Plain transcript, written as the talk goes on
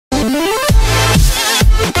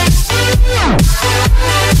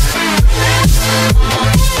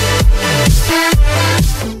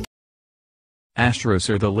Astros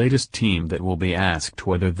are the latest team that will be asked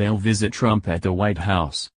whether they'll visit Trump at the White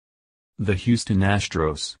House. The Houston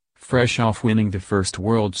Astros, fresh off winning the first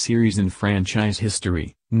World Series in franchise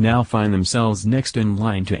history, now find themselves next in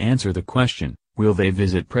line to answer the question, will they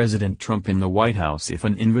visit President Trump in the White House if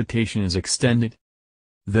an invitation is extended?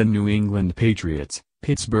 The New England Patriots,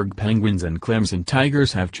 Pittsburgh Penguins and Clemson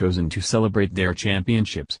Tigers have chosen to celebrate their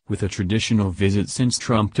championships with a traditional visit since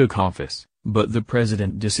Trump took office, but the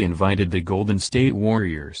president disinvited the Golden State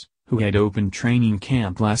Warriors, who had opened training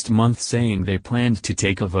camp last month saying they planned to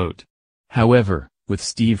take a vote. However, with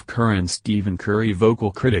Steve Kerr and Stephen Curry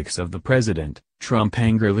vocal critics of the president, Trump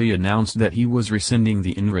angrily announced that he was rescinding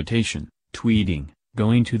the invitation, tweeting,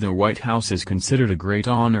 "Going to the White House is considered a great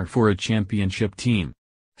honor for a championship team.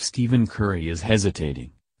 Stephen Curry is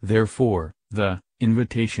hesitating, therefore, the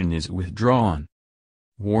invitation is withdrawn."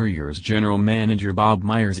 Warriors general manager Bob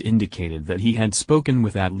Myers indicated that he had spoken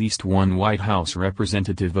with at least one White House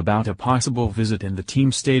representative about a possible visit, and the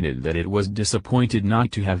team stated that it was disappointed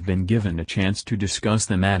not to have been given a chance to discuss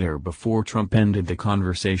the matter before Trump ended the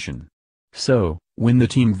conversation. So, when the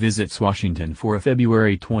team visits Washington for a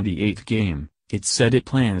February 28 game, it said it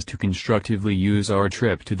plans to constructively use our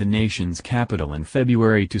trip to the nation's capital in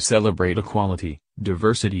February to celebrate equality,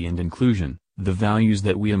 diversity and inclusion, the values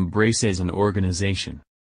that we embrace as an organization.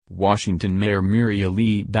 Washington Mayor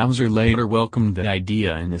Muriel Bowser later welcomed the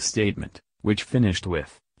idea in a statement, which finished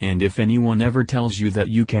with, "And if anyone ever tells you that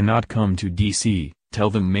you cannot come to D.C., tell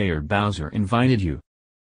them Mayor Bowser invited you."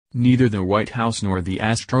 Neither the White House nor the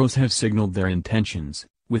Astros have signaled their intentions,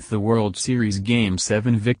 with the World Series Game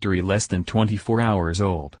 7 victory less than 24 hours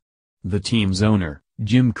old. The team's owner,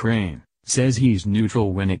 Jim Crane, says he's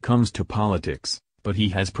neutral when it comes to politics, but he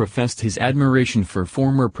has professed his admiration for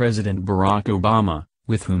former President Barack Obama,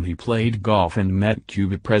 with whom he played golf and met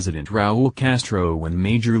Cuba President Raul Castro when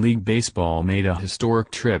Major League Baseball made a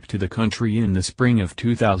historic trip to the country in the spring of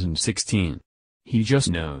 2016. "He just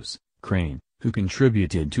knows," Crane, who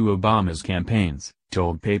contributed to Obama's campaigns,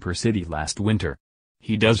 told Paper City last winter.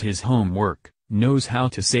 "He does his homework, knows how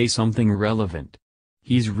to say something relevant.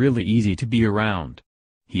 He's really easy to be around.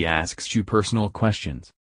 He asks you personal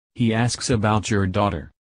questions. He asks about your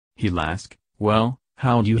daughter. He'll ask, 'Well,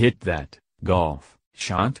 how'd you hit that golf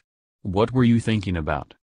shot? What were you thinking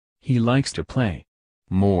about?' He likes to play.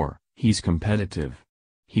 More, he's competitive.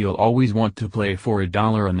 He'll always want to play for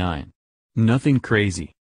 $1 a nine. Nothing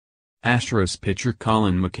crazy." Astros pitcher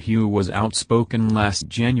Collin McHugh was outspoken last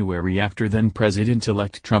January after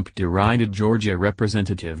then-President-elect Trump derided Georgia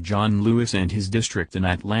Representative John Lewis and his district in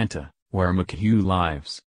Atlanta, where McHugh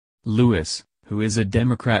lives. Lewis, who is a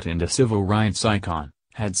Democrat and a civil rights icon,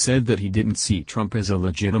 had said that he didn't see Trump as a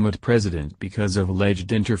legitimate president because of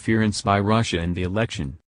alleged interference by Russia in the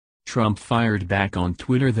election. Trump fired back on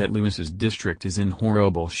Twitter that Lewis's district is in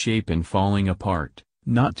horrible shape and falling apart,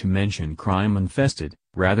 not to mention crime-infested,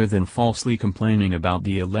 rather than falsely complaining about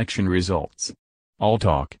the election results. "All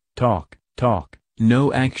talk, talk, talk,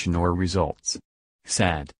 no action or results.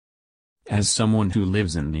 Sad." As someone who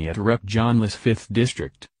lives in the Rep. John Lewis 5th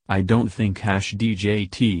District, I don't think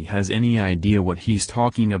DJT has any idea what he's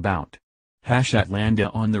talking about.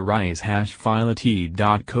 Atlanta on the rise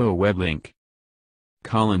 #filet.co web link.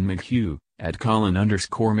 Collin McHugh, at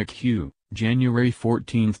Collin_McHugh, January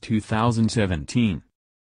 14, 2017.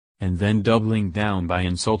 And then doubling down by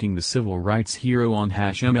insulting the civil rights hero on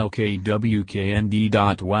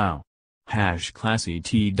 #MLKWKND.wow.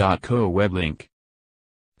 #ClassyT.co web link.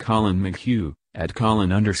 Collin McHugh, at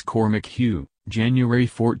Collin_McHugh, January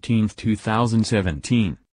 14,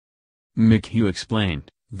 2017. McHugh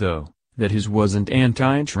explained, though, that his wasn't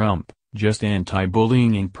anti-Trump, just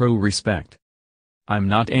anti-bullying and pro-respect. "I'm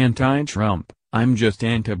not anti-Trump, I'm just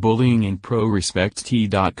anti-bullying and pro-respect."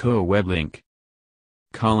 T.co web link.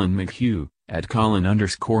 Collin McHugh, at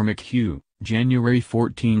Collin_McHugh, January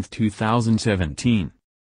 14, 2017.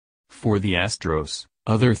 For the Astros,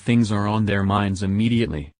 other things are on their minds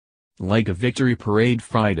immediately. Like a victory parade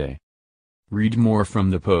Friday. Read more from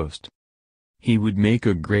the Post. He would make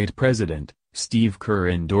a great president, Steve Kerr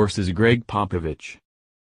endorses Greg Popovich.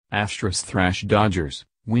 Astros thrash Dodgers,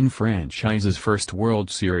 win franchise's first World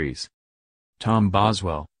Series. Tom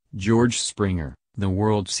Boswell, George Springer, the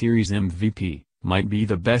World Series MVP, might be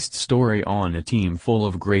the best story on a team full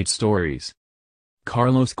of great stories.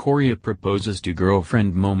 Carlos Correa proposes to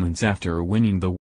girlfriend moments after winning the